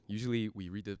usually we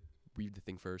read the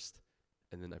thing first,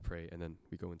 and then I pray, and then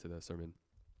we go into the sermon.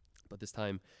 But this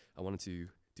time, I wanted to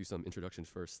do some introductions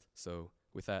first. So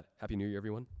with that, Happy New Year,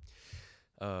 everyone.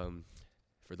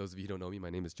 For those of you who don't know me, my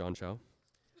name is John Chow.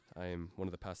 I am one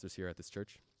of the pastors here at this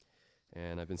church,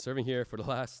 and I've been serving here for the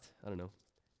last,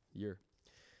 year.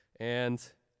 And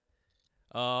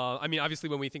obviously,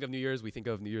 when we think of New Year's, we think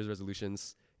of New Year's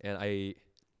resolutions. And I,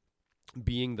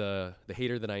 being the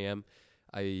hater that I am,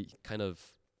 I kind of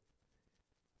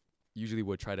usually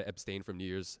would try to abstain from New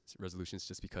Year's resolutions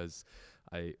just because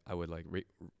I would like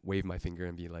wave my finger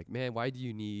and be like, man, why do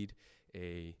you need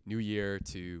a new year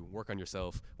to work on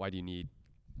yourself? Why do you need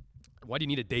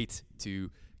a date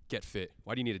to get fit?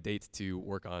 Why do you need a date to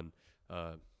work on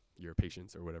your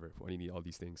patience or whatever? Why do you need all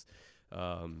these things?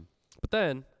 But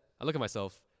then I look at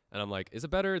myself and I'm like, is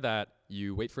it better that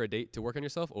you wait for a date to work on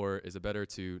yourself, or is it better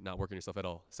to not work on yourself at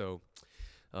all? So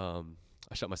I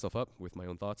shut myself up with my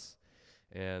own thoughts.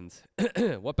 And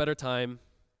what better time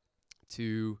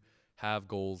to have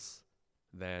goals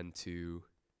than to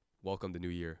welcome the new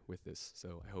year with this?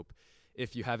 So I hope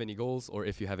if you have any goals or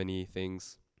if you have any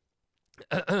things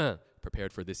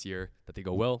prepared for this year, that they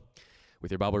go well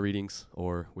with your Bible readings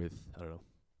or with,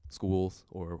 schools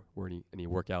or any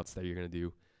workouts that you're going to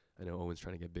do. I know Owen's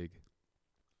trying to get big.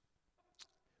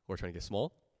 Or trying to get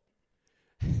small.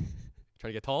 Trying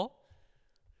to get tall.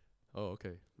 Oh,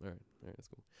 okay. All right, that's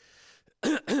cool.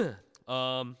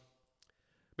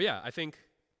 But yeah, I think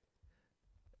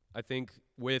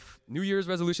with New Year's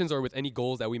resolutions or with any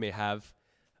goals that we may have,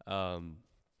 I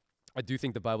do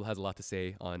think the Bible has a lot to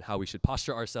say on how we should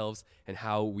posture ourselves and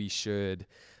how we should,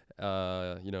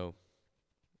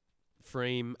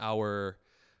 frame our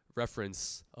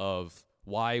reference of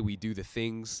why we do the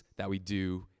things that we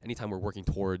do anytime we're working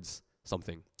towards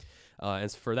something.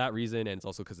 And for that reason, and it's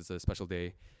also because it's a special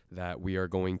day, that we are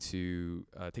going to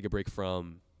take a break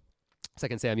from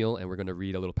 2 Samuel, and we're going to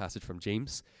read a little passage from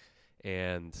James.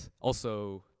 And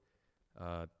also,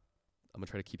 I'm going to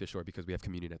try to keep this short because we have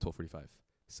communion at 12:45.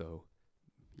 So,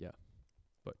 yeah.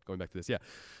 But going back to this, yeah.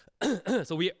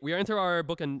 So we enter our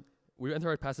book, and we enter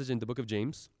our passage in the book of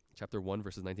James, chapter 1,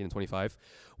 verses 19 and 25,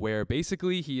 where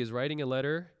basically he is writing a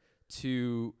letter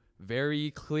to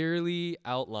very clearly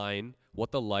outline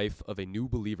what the life of a new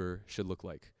believer should look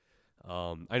like.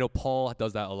 I know Paul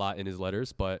does that a lot in his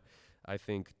letters, but I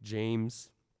think James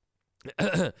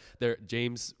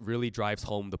really drives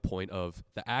home the point of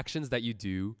the actions that you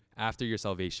do after your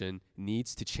salvation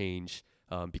needs to change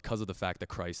because of the fact that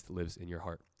Christ lives in your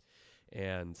heart.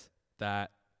 And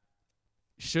that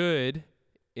should,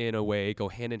 in a way, go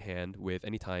hand in hand with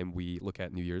any time we look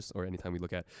at New Year's or anytime we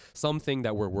look at something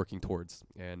that we're working towards.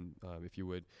 And if you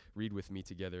would read with me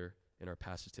together in our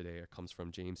passage today, it comes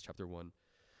from James chapter 1,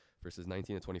 verses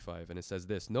 19 and 25. And it says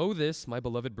this: "Know this, my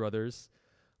beloved brothers,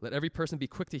 let every person be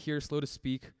quick to hear, slow to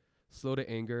speak, slow to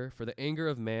anger, for the anger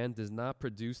of man does not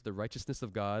produce the righteousness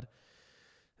of God.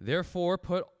 Therefore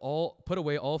put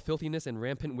away all filthiness and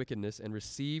rampant wickedness, and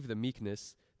receive with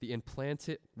meekness the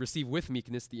implanted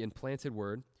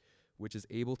word, which is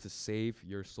able to save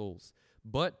your souls.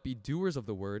 But be doers of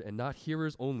the word and not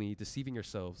hearers only, deceiving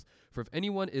yourselves. For if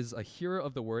anyone is a hearer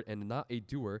of the word and not a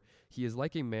doer, he is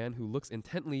like a man who looks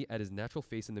intently at his natural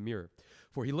face in the mirror.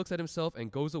 For he looks at himself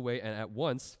and goes away and at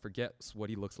once forgets what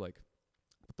he looks like.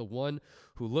 But the one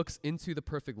who looks into the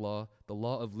perfect law, the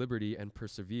law of liberty, and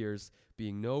perseveres,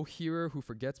 being no hearer who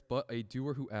forgets, but a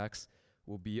doer who acts,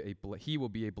 he will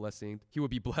be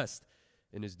blessed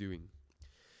in his doing."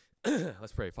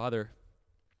 Let's pray. Father,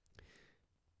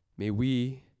 may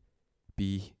we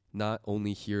be not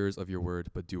only hearers of your word,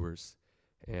 but doers.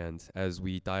 And as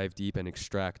we dive deep and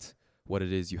extract what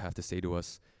it is you have to say to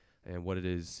us and what it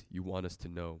is you want us to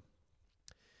know,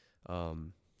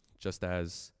 just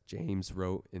as James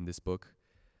wrote in this book,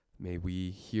 may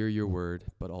we hear your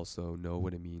word, but also know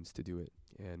what it means to do it.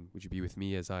 And would you be with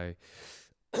me as I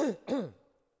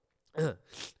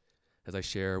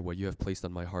share what you have placed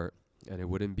on my heart? And it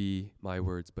wouldn't be my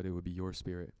words, but it would be your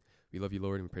spirit. We love you,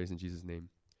 Lord, and we praise in Jesus' name.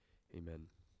 Amen.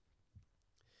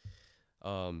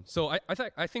 So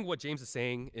I think what James is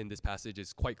saying in this passage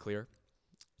is quite clear.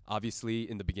 Obviously,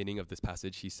 in the beginning of this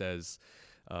passage, he says,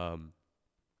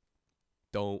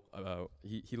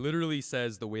 he literally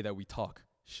says the way that we talk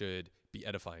should be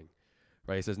edifying,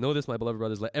 right? He says, "Know this, my beloved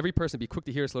brothers, let every person be quick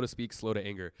to hear, slow to speak, slow to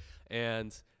anger."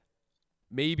 And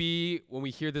maybe when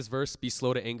we hear this verse, be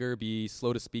slow to anger, be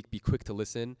slow to speak, be quick to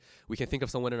listen, we can think of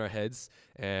someone in our heads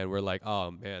and we're like,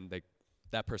 oh man, like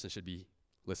that person should be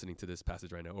listening to this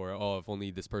passage right now. Or, oh, if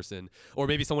only this person, or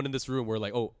maybe someone in this room, we're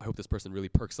like, oh, I hope this person really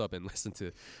perks up and listen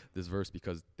to this verse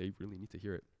because they really need to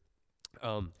hear it.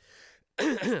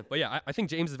 But yeah, I think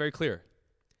James is very clear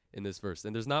in this verse,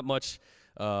 and there's not much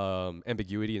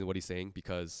ambiguity in what he's saying,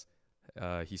 because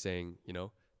he's saying,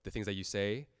 the things that you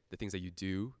say, the things that you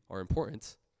do are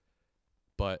important,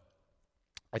 but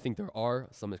I think there are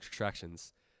some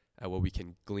extractions at what we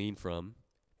can glean from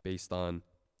based on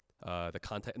the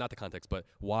context, not the context, but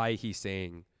why he's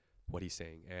saying what he's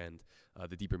saying, and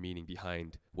the deeper meaning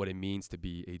behind what it means to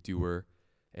be a doer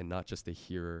and not just a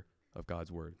hearer of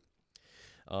God's word.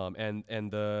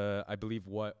 I believe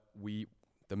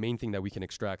the main thing that we can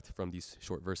extract from these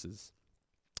short verses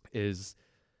is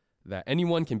that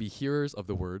anyone can be hearers of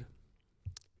the word,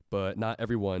 but not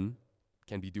everyone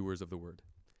can be doers of the word.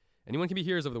 Anyone can be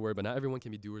hearers of the word, but not everyone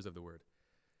can be doers of the word.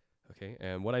 Okay,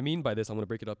 and what I mean by this, I'm going to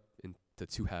break it up into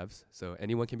two halves. So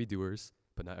anyone can be doers,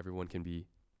 but not everyone can be.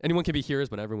 Anyone can be hearers,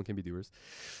 but not everyone can be doers.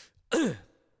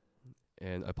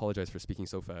 And I apologize for speaking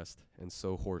so fast and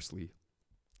so hoarsely.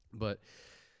 But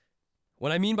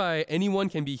what I mean by anyone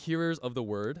can be hearers of the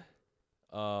word,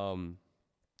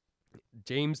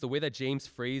 James, the way that James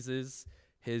phrases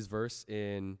his verse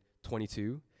in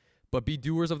 22, but be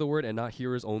doers of the word and not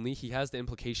hearers only, he has the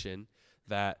implication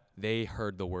that they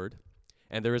heard the word.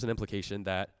 And there is an implication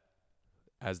that,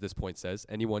 as this point says,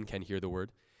 anyone can hear the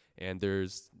word. And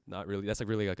that's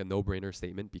really like a no-brainer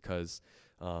statement, because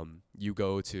you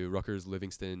go to Rutgers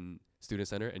Livingston Student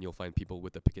Center and you'll find people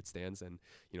with the picket stands and,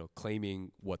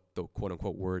 claiming what the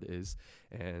quote-unquote word is.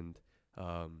 And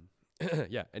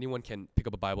yeah, anyone can pick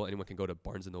up a Bible, anyone can go to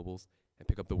Barnes & Nobles and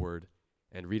pick up the word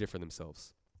and read it for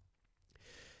themselves.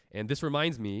 And this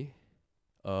reminds me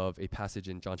of a passage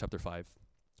in John chapter 5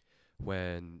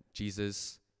 when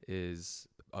Jesus is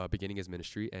beginning his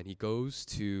ministry, and he goes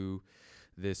to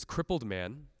this crippled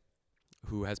man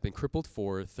who has been crippled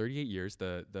for 38 years.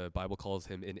 The Bible calls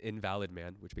him an invalid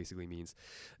man, which basically means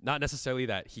not necessarily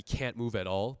that he can't move at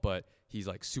all, but he's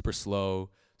like super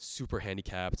slow, super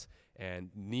handicapped,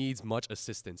 and needs much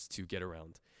assistance to get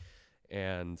around.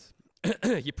 And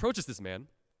he approaches this man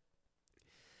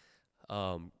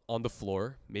on the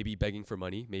floor, maybe begging for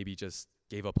money, maybe just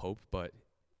gave up hope, but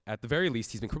at the very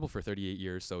least, he's been crippled for 38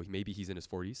 years, so maybe he's in his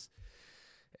 40s.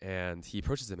 And he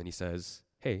approaches him and he says,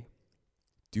 "Hey,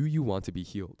 do you want to be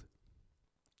healed?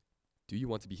 Do you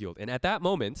want to be healed?" And at that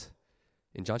moment,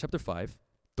 in John chapter 5,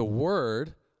 the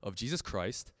word of Jesus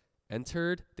Christ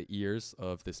entered the ears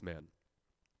of this man.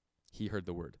 He heard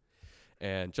the word.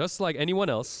 And just like anyone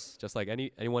else, just like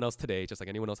anyone else today, just like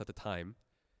anyone else at the time,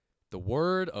 the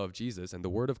word of Jesus and the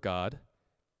word of God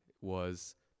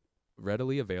was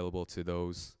readily available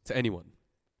to anyone.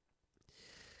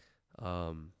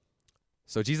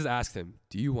 So Jesus asked him,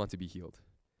 "Do you want to be healed?"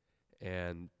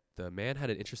 And the man had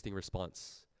an interesting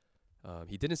response.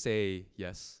 He didn't say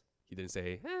yes. He didn't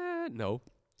say no.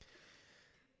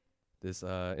 This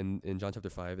in John chapter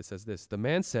 5, it says this: "The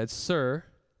man said, 'Sir,'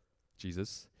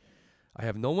 Jesus, 'I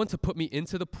have no one to put me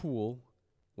into the pool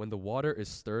when the water is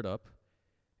stirred up,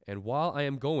 and while I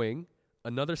am going,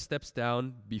 another steps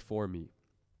down before me.'"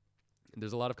 And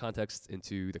there's a lot of context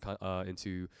into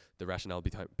the rationale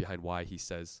behind why he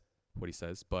says what he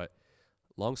says. But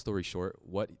long story short,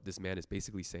 what this man is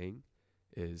basically saying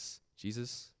is,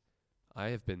 "Jesus, I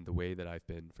have been the way that I've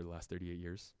been for the last 38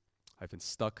 years. I've been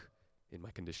stuck in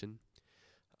my condition.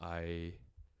 I've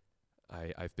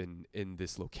been in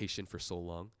this location for so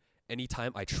long.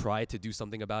 Anytime I try to do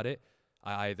something about it,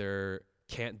 I either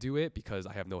can't do it because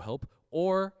I have no help,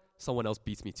 or someone else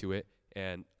beats me to it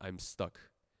and I'm stuck.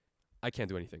 I can't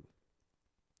do anything.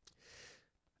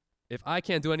 If I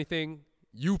can't do anything,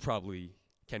 you probably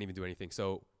can't even do anything.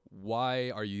 So why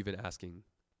are you even asking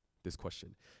this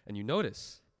question?" And you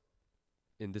notice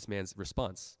in this man's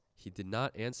response, he did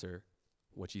not answer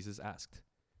what Jesus asked.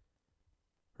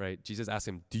 Right? Jesus asked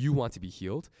him, "Do you want to be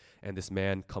healed?" And this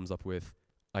man comes up with,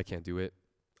 "I can't do it.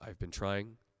 I've been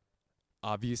trying.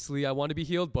 Obviously, I want to be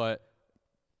healed, but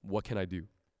what can I do?"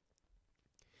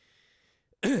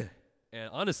 And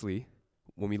honestly,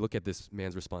 when we look at this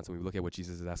man's response, when we look at what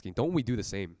Jesus is asking, don't we do the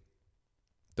same?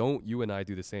 Don't you and I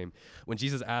do the same? When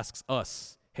Jesus asks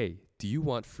us, "Hey, do you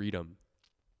want freedom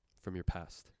from your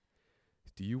past?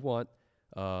 Do you want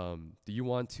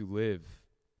to live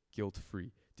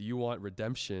guilt-free? Do you want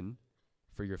redemption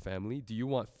for your family? Do you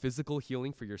want physical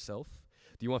healing for yourself?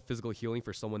 Do you want physical healing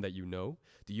for someone that you know?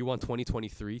 Do you want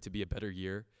 2023 to be a better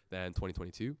year than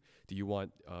 2022? Do you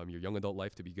want your young adult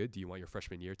life to be good? Do you want your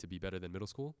freshman year to be better than middle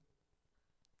school?"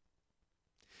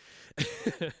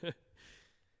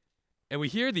 And we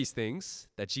hear these things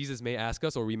that Jesus may ask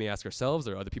us, or we may ask ourselves,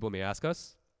 or other people may ask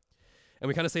us. And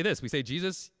we kind of say this. We say,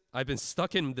 "Jesus, I've been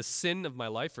stuck in the sin of my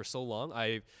life for so long.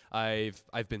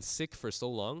 I've been sick for so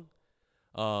long.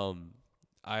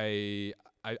 I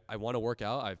want to work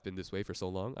out. I've been this way for so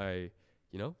long.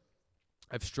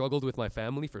 I've struggled with my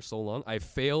family for so long. I've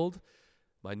failed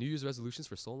my New Year's resolutions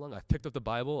for so long. I've picked up the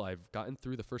Bible. I've gotten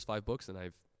through the first 5 books, and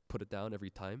I've put it down every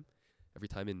time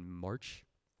in March.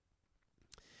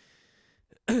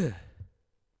 And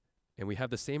we have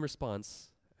the same response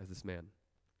as this man.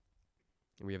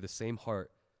 And we have the same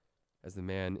heart as the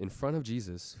man in front of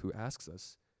Jesus who asks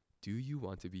us, do you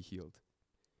want to be healed?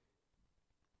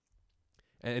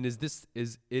 And it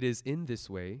is in this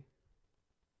way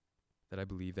that I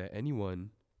believe that anyone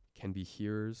can be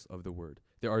hearers of the word.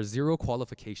 There are zero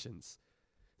qualifications,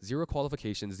 zero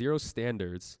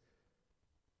standards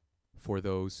for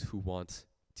those who want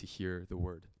to hear the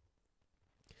word.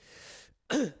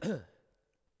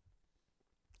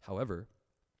 However,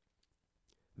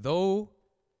 though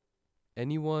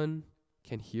anyone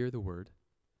can hear the word,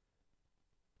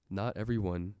 not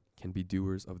everyone can be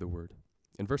doers of the word.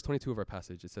 In verse 22 of our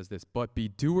passage, it says this, but be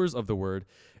doers of the word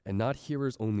and not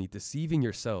hearers only, deceiving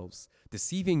yourselves.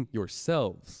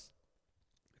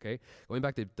 Okay, going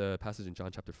back to the passage in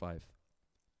John chapter 5.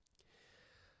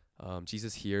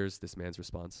 Jesus hears this man's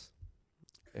response,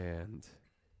 and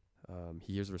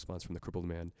he hears a response from the crippled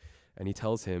man, and he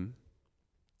tells him,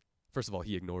 first of all,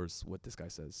 he ignores what this guy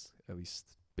says, at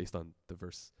least based on the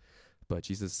verse. But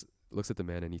Jesus looks at the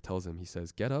man and he tells him, he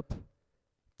says, get up,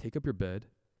 take up your bed,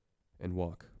 and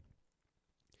walk.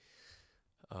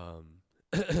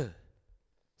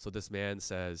 So this man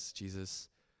says, Jesus,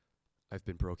 I've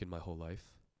been broken my whole life.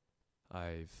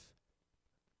 I've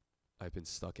been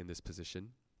stuck in this position.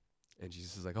 And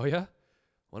Jesus is like, oh yeah?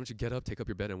 Why don't you get up, take up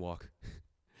your bed, and walk?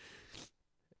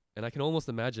 And I can almost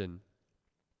imagine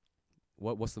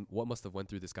what must have went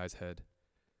through this guy's head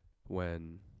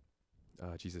when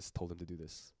Jesus told him to do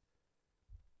this.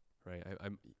 Right?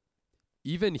 I'm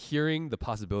even hearing the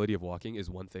possibility of walking is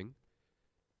one thing,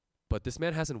 but this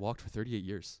man hasn't walked for 38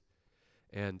 years.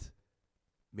 And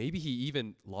maybe he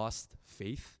even lost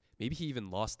faith. Maybe he even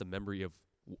lost the memory of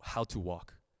how to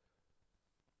walk.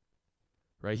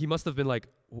 Right? He must have been like,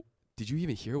 did you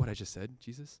even hear what I just said,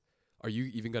 Jesus? Are you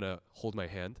even going to hold my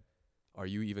hand? Are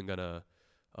you even going to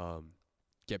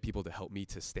get people to help me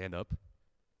to stand up?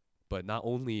 But not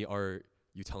only are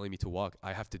you telling me to walk,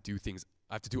 I have to do things.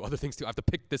 I have to do other things too. I have to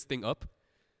pick this thing up.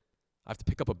 I have to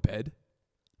pick up a bed.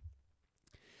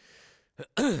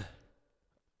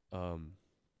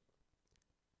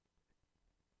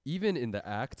 Even in the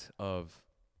act of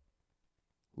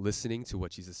listening to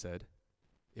what Jesus said,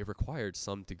 it required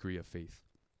some degree of faith.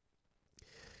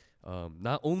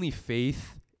 Not only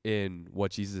faith in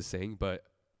what Jesus is saying, but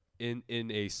in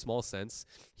a small sense,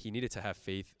 he needed to have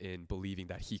faith in believing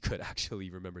that he could actually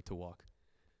remember to walk.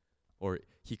 Or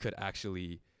he could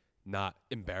actually not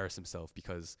embarrass himself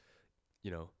because,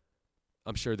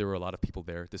 I'm sure there were a lot of people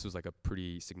there. This was like a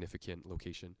pretty significant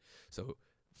location. So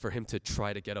for him to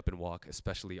try to get up and walk,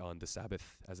 especially on the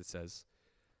Sabbath, as it says,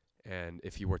 and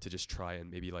if he were to just try and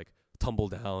maybe like tumble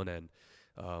down and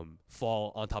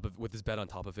fall on top of, with his bed on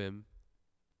top of him,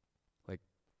 like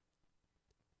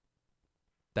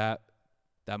that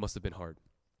must have been hard.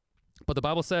 But the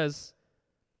Bible says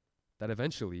that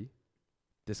eventually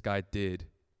this guy did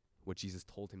what Jesus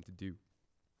told him to do.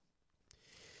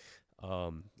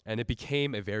 And it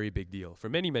became a very big deal for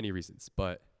many, many reasons.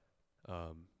 But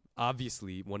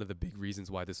obviously, one of the big reasons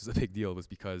why this was a big deal was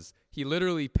because he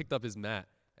literally picked up his mat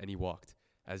and he walked,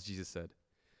 as Jesus said.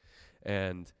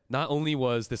 And not only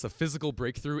was this a physical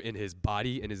breakthrough in his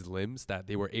body and his limbs, that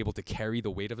they were able to carry the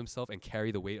weight of himself and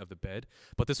carry the weight of the bed,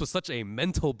 but this was such a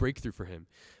mental breakthrough for him,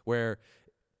 where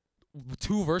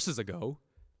 2 verses ago,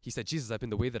 he said, Jesus, I've been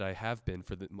the way that I have been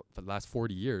for the last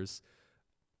 40 years.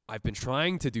 I've been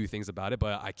trying to do things about it,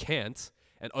 but I can't.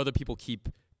 And other people keep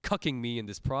cucking me in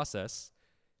this process.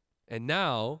 And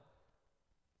now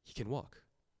he can walk.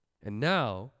 And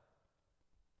now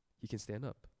he can stand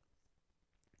up.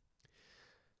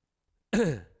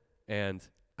 And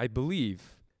I believe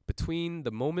between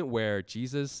the moment where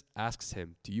Jesus asks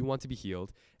him, do you want to be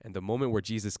healed, and the moment where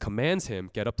Jesus commands him,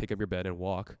 get up, take up your bed, and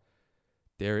walk,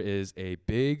 there is a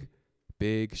big,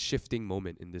 big shifting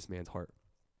moment in this man's heart.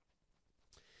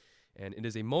 And it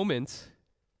is a moment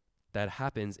that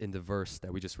happens in the verse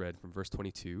that we just read from verse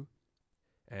 22.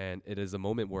 And it is a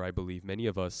moment where I believe many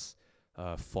of us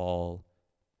fall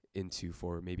into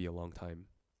for maybe a long time.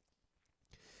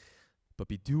 But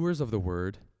be doers of the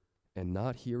word and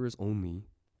not hearers only,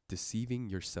 deceiving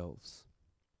yourselves.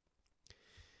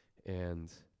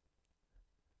 And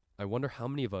I wonder how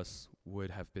many of us would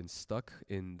have been stuck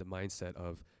in the mindset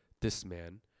of this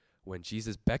man when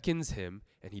Jesus beckons him,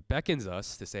 and he beckons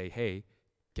us to say, hey,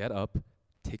 get up,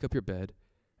 take up your bed,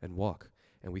 and walk.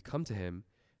 and we come to him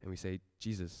and we say,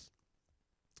 Jesus,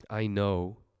 I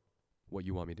know what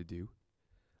you want me to do.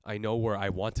 I know where I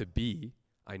want to be.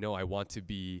 I know I want to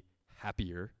be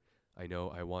happier. I know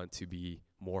I want to be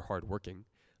more hardworking.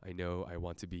 I know I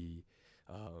want to be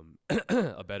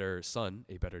a better son,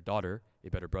 a better daughter, a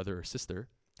better brother or sister.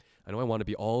 I know I want to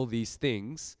be all these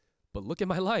things, but look at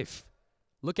my life.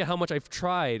 Look at how much I've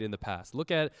tried in the past.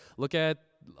 Look at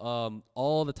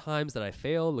all the times that I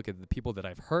failed. Look at the people that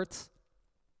I've hurt.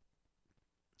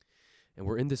 And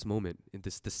we're in this moment, in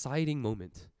this deciding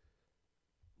moment,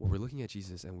 where we're looking at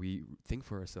Jesus and we think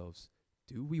for ourselves,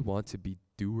 do we want to be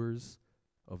doers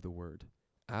of the word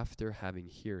after having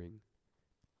hearing?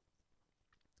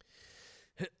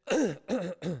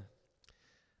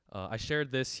 I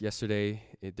shared this yesterday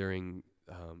during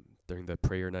the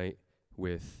prayer night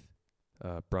with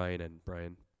Brian,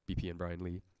 BP and Brian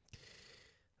Lee.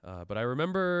 But I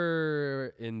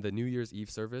remember in the New Year's Eve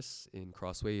service in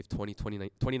Crosswave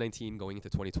 2019 going into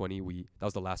 2020, that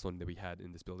was the last one that we had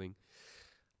in this building.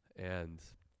 And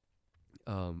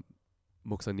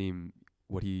Moksanim,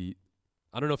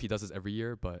 I don't know if he does this every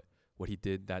year, but what he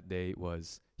did that day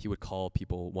was he would call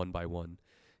people one by one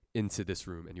into this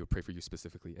room and he would pray for you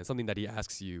specifically. And something that he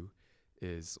asks you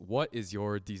is, what is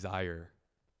your desire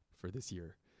for this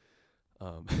year?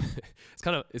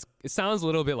 It sounds a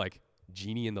little bit like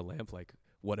genie in the lamp, like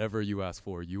whatever you ask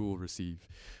for, you will receive.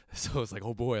 So it's like,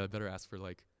 oh boy, I better ask for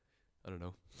like, I don't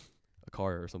know, a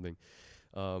car or something.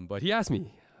 But he asked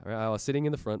me, I was sitting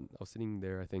in the front, I was sitting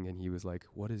there, I think, and he was like,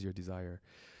 what is your desire?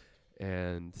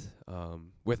 And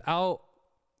without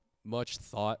much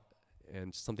thought,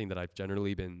 and something that I've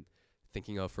generally been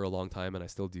thinking of for a long time, and I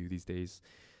still do these days,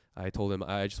 I told him,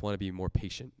 I just want to be more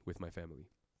patient with my family.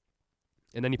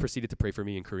 And then he proceeded to pray for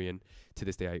me in Korean. To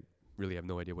this day, I really have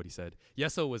no idea what he said.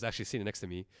 Yeso was actually sitting next to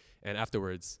me, and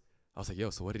afterwards, I was like, yo,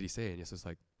 so what did he say? And Yeso was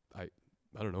like, I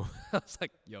don't know. I was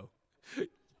like, yo,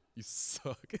 you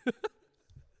suck.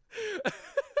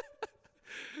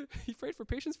 He prayed for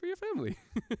patience for your family.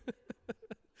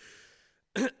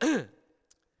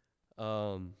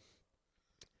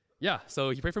 Yeah, so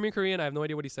he prayed for me in Korean. I have no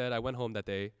idea what he said. I went home that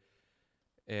day,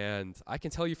 and I can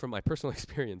tell you from my personal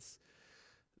experience,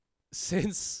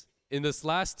 since in this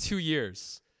last 2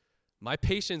 years, my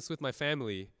patience with my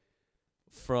family,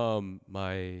 from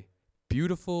my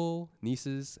beautiful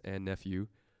nieces and nephew,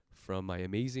 from my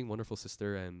amazing, wonderful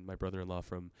sister and my brother-in-law,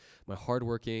 from my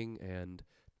hardworking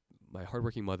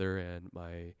mother and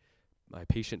my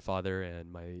patient father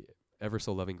and my ever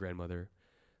so loving grandmother,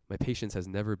 my patience has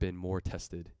never been more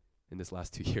tested in this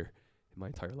last 2 years in my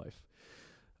entire life.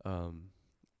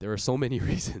 There are so many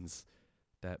reasons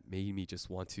that made me just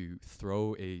want to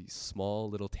throw a small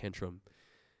little tantrum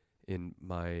in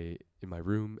my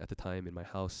room at the time, in my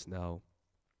house now.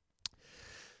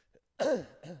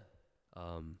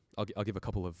 I'll give a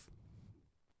couple of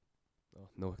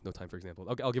no time for example.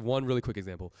 I'll give one really quick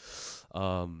example.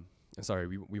 I'm sorry,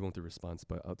 we won't do response,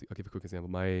 but I'll give a quick example.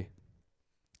 My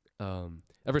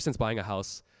ever since buying a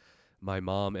house, my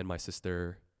mom and my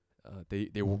sister,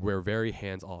 they were very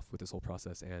hands off with this whole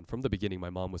process. And from the beginning, my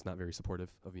mom was not very supportive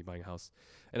of me buying a house.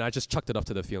 And I just chucked it up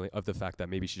to the feeling of the fact that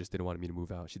maybe she just didn't want me to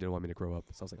move out. She didn't want me to grow up.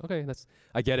 So I was like, okay,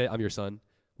 I get it. I'm your son,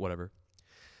 whatever.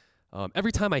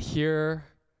 Every time I hear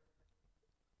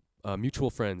mutual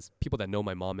friends, people that know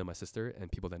my mom and my sister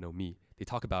and people that know me, they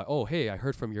talk about, oh, hey, I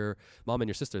heard from your mom and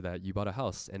your sister that you bought a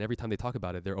house. And every time they talk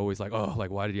about it, they're always like, oh, like,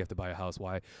 why did he have to buy a house?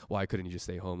 Why couldn't he just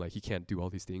stay home? Like, he can't do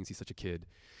all these things. He's such a kid.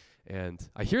 And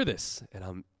I hear this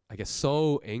and I get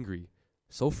so angry,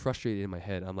 so frustrated in my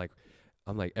head. I'm like,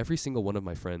 every single one of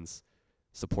my friends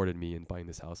supported me in buying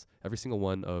this house. Every single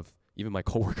one of even my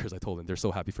coworkers, I told them, they're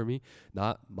so happy for me.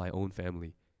 Not my own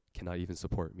family cannot even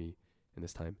support me in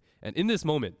this time. And in this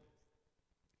moment,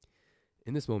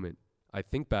 I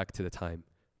think back to the time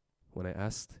when I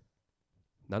asked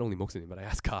not only Moksanim, but I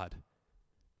asked God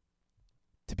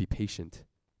to be patient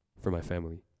for my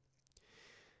family.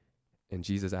 And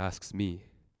Jesus asks me,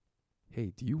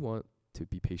 hey, do you want to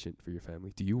be patient for your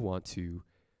family? Do you want to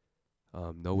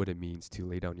know what it means to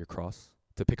lay down your cross,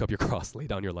 to pick up your cross, lay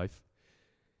down your life?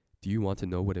 Do you want to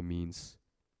know what it means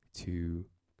to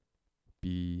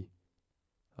be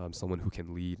someone who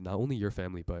can lead not only your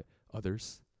family, but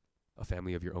others, a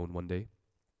family of your own one day?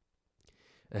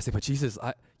 And I say, but Jesus,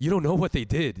 you don't know what they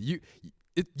did. You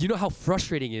know how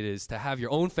frustrating it is to have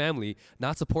your own family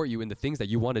not support you in the things that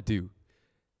you want to do.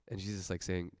 And Jesus is like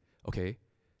saying, okay,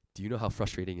 do you know how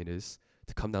frustrating it is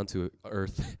to come down to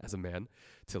earth as a man,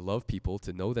 to love people,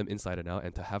 to know them inside and out,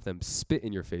 and to have them spit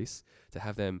in your face, to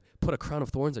have them put a crown of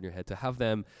thorns on your head, to have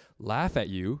them laugh at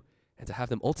you, and to have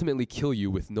them ultimately kill you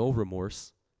with no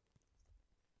remorse?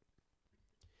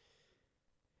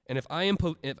 And if I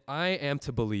am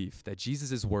to believe that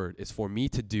Jesus' word is for me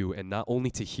to do and not only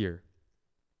to hear,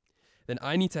 then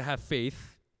I need to have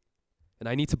faith and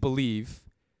I need to believe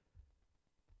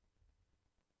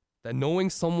that knowing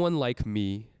someone like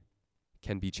me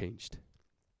can be changed.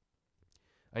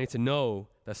 I need to know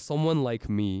that someone like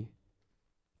me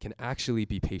can actually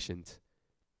be patient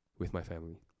with my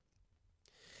family.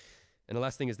 And the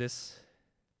last thing is this,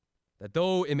 that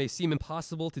though it may seem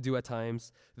impossible to do at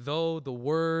times, though the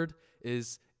word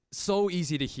is so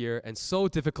easy to hear and so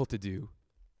difficult to do,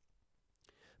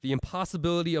 the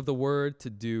impossibility of the word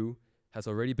to do has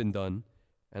already been done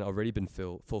and already been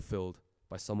fulfilled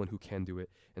by someone who can do it,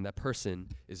 and that person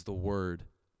is the Word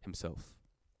himself.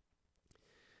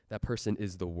 That person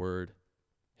is the Word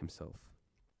himself.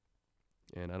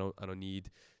 And I don't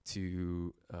need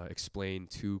to explain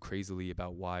too crazily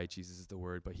about why Jesus is the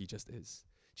Word, but he just is.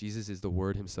 Jesus is the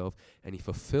Word himself, and he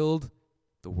fulfilled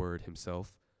the Word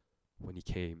himself when he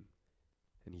came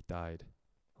and he died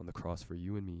on the cross for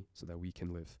you and me so that we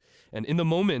can live. And in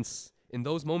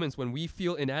those moments when we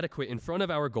feel inadequate in front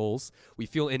of our goals, we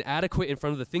feel inadequate in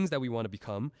front of the things that we want to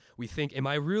become, we think, am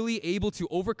I really able to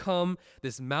overcome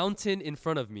this mountain in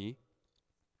front of me?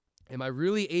 Am I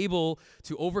really able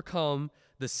to overcome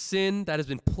the sin that has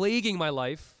been plaguing my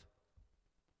life?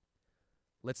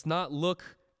 Let's not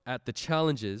look at the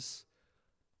challenges,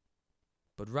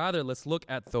 but rather let's look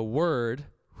at the Word,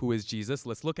 who is Jesus.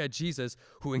 Let's look at Jesus,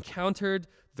 who encountered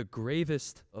the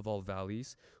gravest of all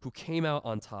valleys, who came out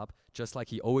on top just like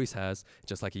he always has,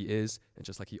 just like he is, and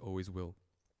just like he always will.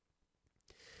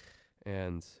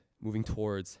 And moving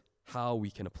towards how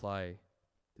we can apply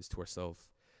this to ourselves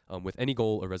with any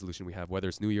goal or resolution we have, whether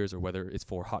it's New Year's or whether it's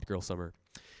for Hot Girl Summer.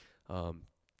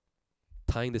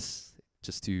 Tying this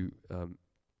just to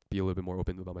be a little bit more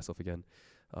open about myself again.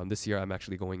 This year I'm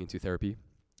actually going into therapy.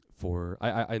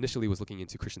 I initially was looking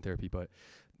into Christian therapy, but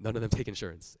none of them take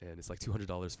insurance, and it's like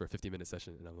 $200 for a 50-minute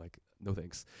session, and I'm like, no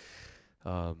thanks.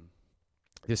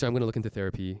 This year I'm going to look into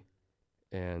therapy,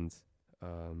 and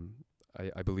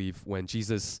I believe when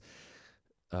Jesus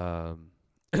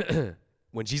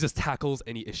when Jesus tackles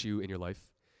any issue in your life,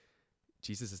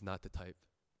 Jesus is not the type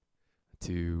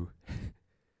to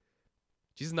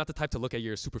Jesus is not the type to look at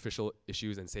your superficial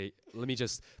issues and say, let me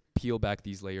just peel back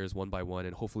these layers one by one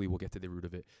and hopefully we'll get to the root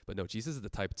of it. But no, Jesus is the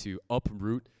type to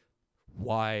uproot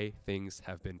why things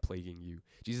have been plaguing you.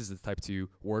 Jesus is the type to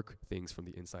work things from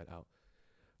the inside out,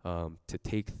 to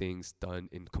take things done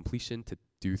in completion, to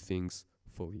do things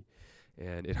fully.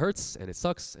 And it hurts and it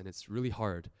sucks and it's really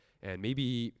hard. And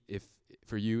maybe if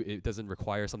for you it doesn't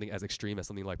require something as extreme as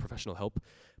something like professional help,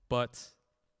 but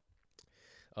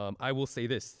I will say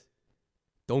this.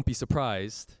 Don't be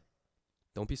surprised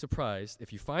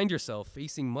if you find yourself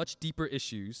facing much deeper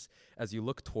issues as you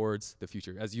look towards the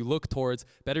future, as you look towards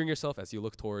bettering yourself, as you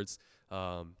look towards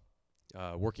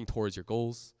working towards your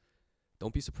goals.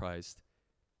 Don't be surprised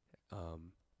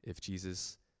if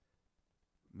Jesus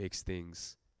makes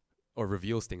things or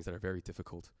reveals things that are very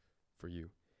difficult for you.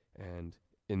 And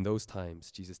in those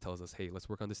times, Jesus tells us, hey, let's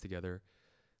work on this together,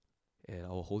 and I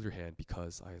will hold your hand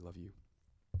because I love you.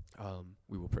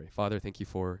 We will pray. Father, thank you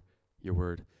for your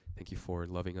word. Thank you for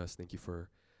loving us. Thank you for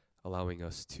allowing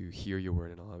us to hear your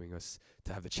word and allowing us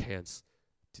to have the chance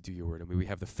to do your word. And may we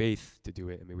have the faith to do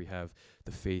it. And may we have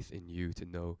the faith in you to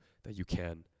know that you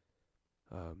can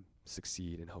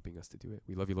succeed in helping us to do it.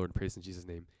 We love you, Lord, and praise in Jesus'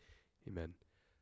 name. Amen.